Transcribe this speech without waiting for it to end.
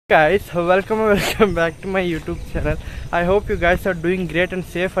Guys, welcome back to my YouTube channel. I hope you guys are doing great and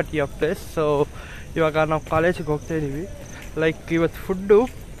safe at your place. So ಇವಾಗ ನಾವು ಕಾಲೇಜಿಗೆ ಹೋಗ್ತಾ ಇದೀವಿ. Like ಇವತ್ತು food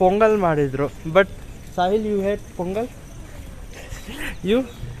pongal ಮಾಡಿದ್ರು. But Sahil, you hate pongal? You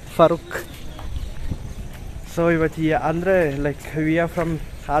Farooq. So ಇವತ್ತು ಅಂದರೆ like we are from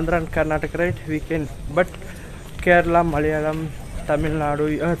Andhra and Karnataka, right? Weekend. But Kerala, Malayalam, Tamil Nadu,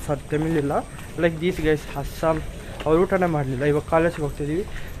 Tamil ಇಲ್ಲ, ಲೈಕ್ ದೀಸ್ ಗೈಸ್ ಅಸ್ಸಾಂ, ಅವ್ರು ಊಟನೇ ಮಾಡಲಿಲ್ಲ. ಇವಾಗ ಕಾಲೇಜಿಗೆ ಹೋಗ್ತಿದ್ದೀವಿ.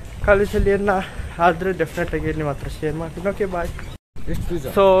 ಕಾಲೇಜಲ್ಲಿ ಏನು ಆದರೆ ಡೆಫಿನೆಟಾಗಿ ನಿಮ್ಮ ಹತ್ರ ಶೇರ್ ಮಾಡ್ತೀನಿ. Okay, bye.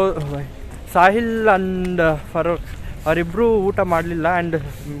 So Sahil and Farooq ಅವರಿಬ್ಬರು ಊಟ ಮಾಡಲಿಲ್ಲ, ಆ್ಯಂಡ್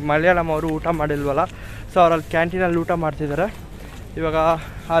ಮಲಯಾಳಂ ಅವರು ಊಟ ಮಾಡಿಲ್ವಲ್ಲ, ಸೊ ಅವರಲ್ಲಿ ಕ್ಯಾಂಟೀನಲ್ಲಿ ಊಟ ಮಾಡ್ತಿದ್ದಾರೆ. ಇವಾಗ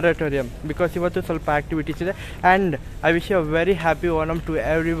ಆಡಿಟೋರಿಯಂ, ಬಿಕಾಸ್ ಇವತ್ತು ಸ್ವಲ್ಪ ಆ್ಯಕ್ಟಿವಿಟೀಸ್ ಇದೆ. And I wish you very happy Onam to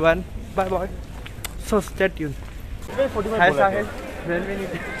every one. Bye bye. So stay tune. Hi Sahil.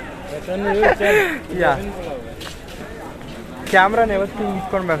 Yeah, camera never seen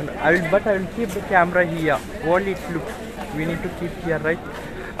iskond back. I will keep the camera here. Only it looks. We need to keep here, right?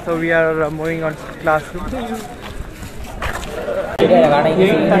 So we are moving on to classroom.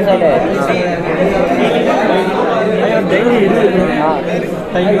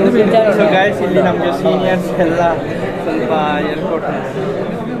 So guys, ಇಲ್ಲಿ ನಮಗೆ seniors ಎಲ್ಲ ಸ್ವಲ್ಪ ಹೇಳ್ಕೊಡ್ತಾರೆ.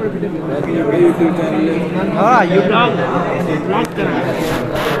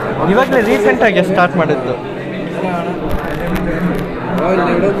 ಇವಾಗಲೇ ರೀಸೆಂಟಾಗಿ start ಮಾಡಿದ್ದು.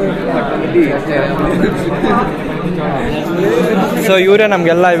 So ಇವರೇ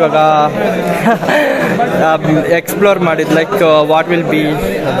ನಮಗೆಲ್ಲ ಇವಾಗ ಎಕ್ಸ್ಪ್ಲೋರ್ ಮಾಡಿದ್ದು, like what will be.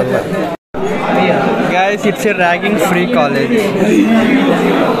 Guys, it's A ragging free college.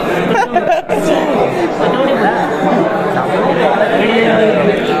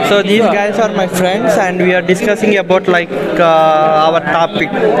 So these guys are my friends and we are discussing about like our topic,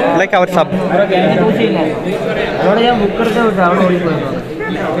 like our sub.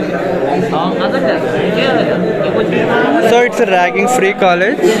 So it's a ragging free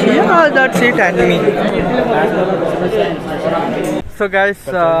college. Yeah, that's it. And me. So guys,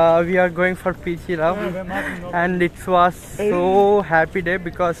 we are going for PG now, and it was so happy day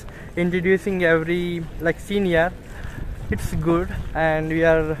because introducing every like senior. It's good, and we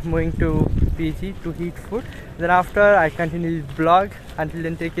are moving to PG to eat food. Then after I continue this vlog. Until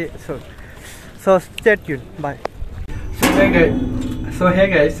then, take it. So stay tuned. Bye. So hey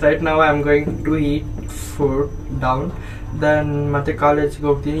guys, right now I am going to eat food down. Then ಮತ್ತೆ ಕಾಲೇಜ್ಗೆ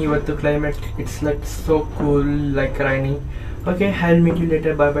ಹೋಗ್ತೀನಿ. ಇವತ್ತು climate it's like so cool, like rainy. Okay, I'll meet you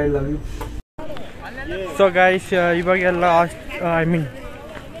later. Bye bye. Love you. So guys, ಇವಾಗೆಲ್ಲ I mean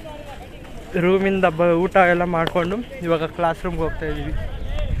ರೂಮಿಂದ ಊಟ ಎಲ್ಲ ಮಾಡಿಕೊಂಡು ಇವಾಗ class ರೂಮ್ಗೆ ಹೋಗ್ತಾ ಇದ್ದೀವಿ.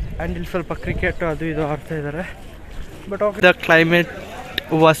 ಆ್ಯಂಡ್ ಇಲ್ಲಿ ಸ್ವಲ್ಪ ಕ್ರಿಕೆಟ್ ಅದು ಇದು ಆಡ್ತಾ ಇದ್ದಾರೆ. But the climate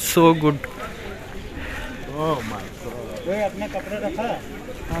was so good.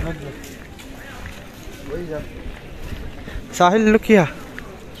 Sahil, look here.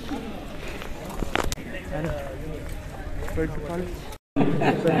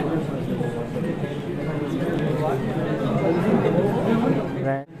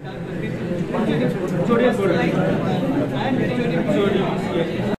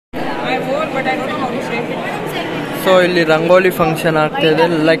 So ಇಲ್ಲಿ ರಂಗೋಲಿ ಫಂಕ್ಷನ್ ಆಗ್ತಾಯಿದೆ.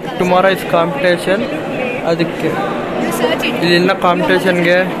 Like tomorrow is competition. ಅದಕ್ಕೆ ಇಲ್ಲಿನ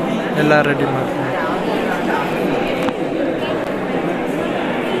ಕಾಂಪಿಟೇಷನ್ಗೆ ಎಲ್ಲ ರೆಡಿ ಮಾಡ್ತಾರೆ.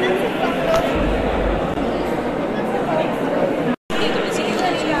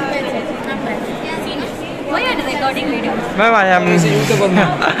 Ma'am, I am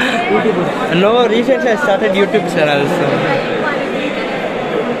no, recently I started YouTube channel. So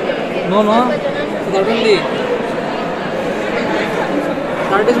no suddenly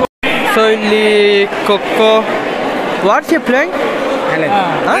so ಇಲ್ಲಿ Coco. What's you playing?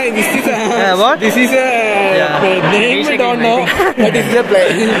 This is what? This is a name we don't know, but it's a play.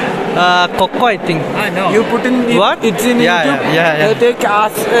 Coco, I think. No. You put in what? It's in YouTube. Yeah. Take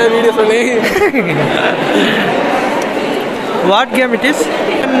ask video play. What game it is?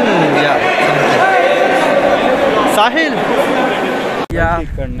 Yeah. Sahil. Yeah.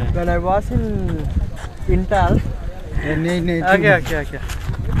 When I was in Intel. Okay.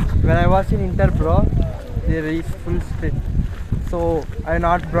 When I was in Inter, bro, there is full split. So I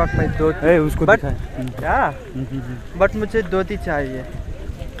not brought my dhoti. Hey, usko but दिखाए. yeah. But मुझे धोती चाहिए.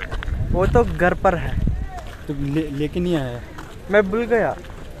 वो तो घर पर है. तो लेके नहीं आया. मैं भूल गया.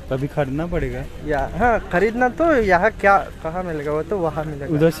 तभी खरीदना पड़ेगा. या हाँ, खरीदना तो यहाँ क्या कहाँ मिलेगा, वो तो वहाँ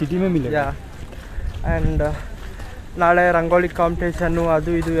मिलेगा. उधर सिटी में मिलेगा. या एंड नाले रंगोली कांपिटिशन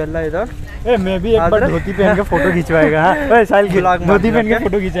ಅದು ಇದು ಎಲ್ಲ ಇದೆ. मैं भी एक बार धोती पहन के फोटो खिंचवाएगा. साहिल धोती पहन के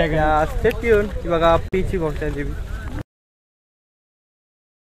फोटो खिंचाएगा. Stay tune. ಇವಾಗ ಪೀಚಿಗೆ ಹೋಗ್ತಾ ಇದ್ದೀವಿ.